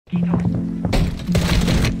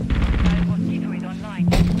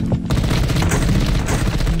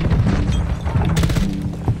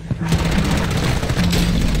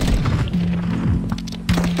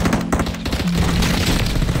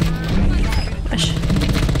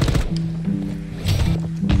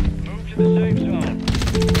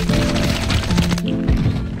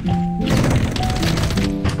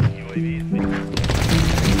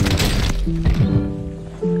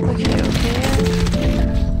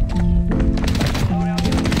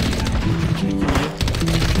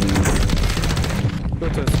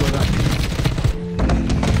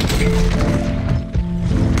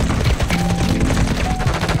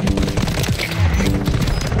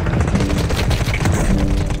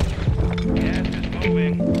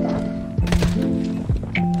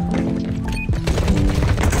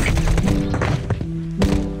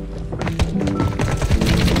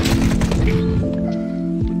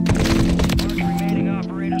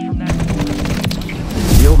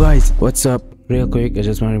Guys, what's up? Real quick, I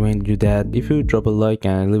just want to remind you that if you drop a like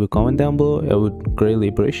and leave a comment down below, I would greatly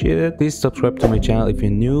appreciate it. Please subscribe to my channel if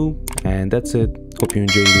you're new, and that's it. Hope you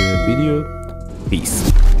enjoyed the video.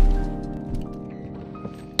 Peace.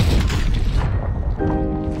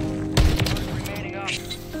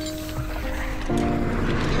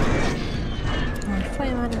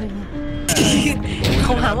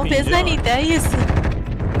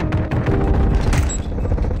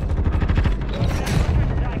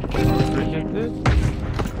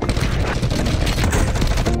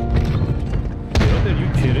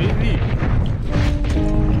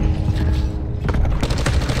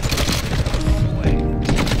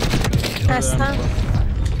 هستم.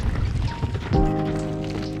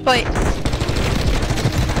 وای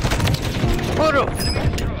برو.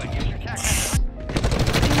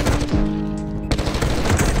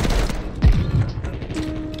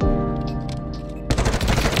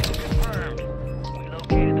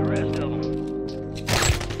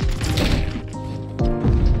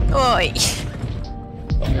 وای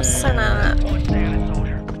سنم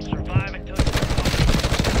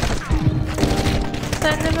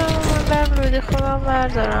رودی خودم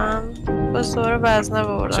بردارم با سوار وزنه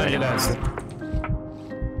بردارم.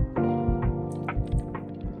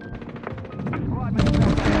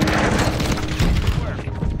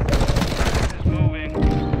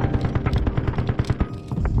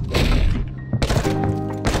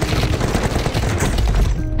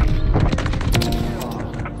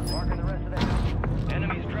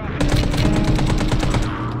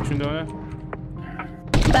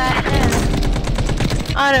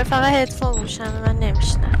 آره فقط هدفون گوشمه من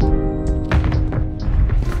نمیشنم.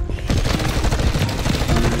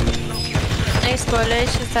 ایس بالای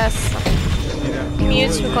چیز هستم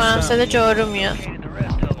میوت میکنم صدا جارو میاد.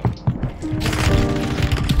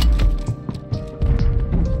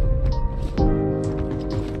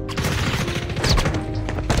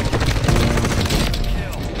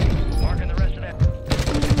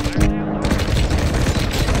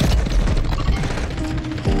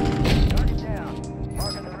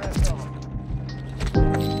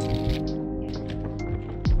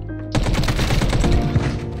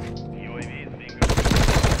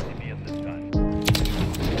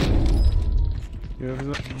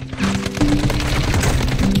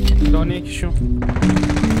 دانه یکیشون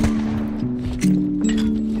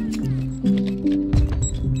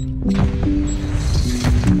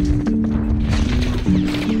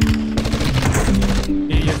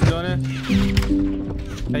یه دانه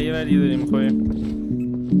یه وریه داریم میخوریم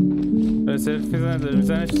برای سلف میزنه داره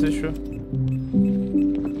میزنه چیزشو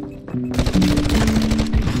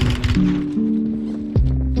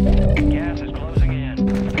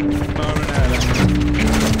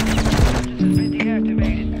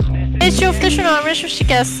جفتشون آرمرشون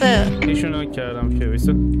شکسته. ایشون ها کردم که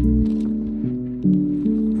ویسه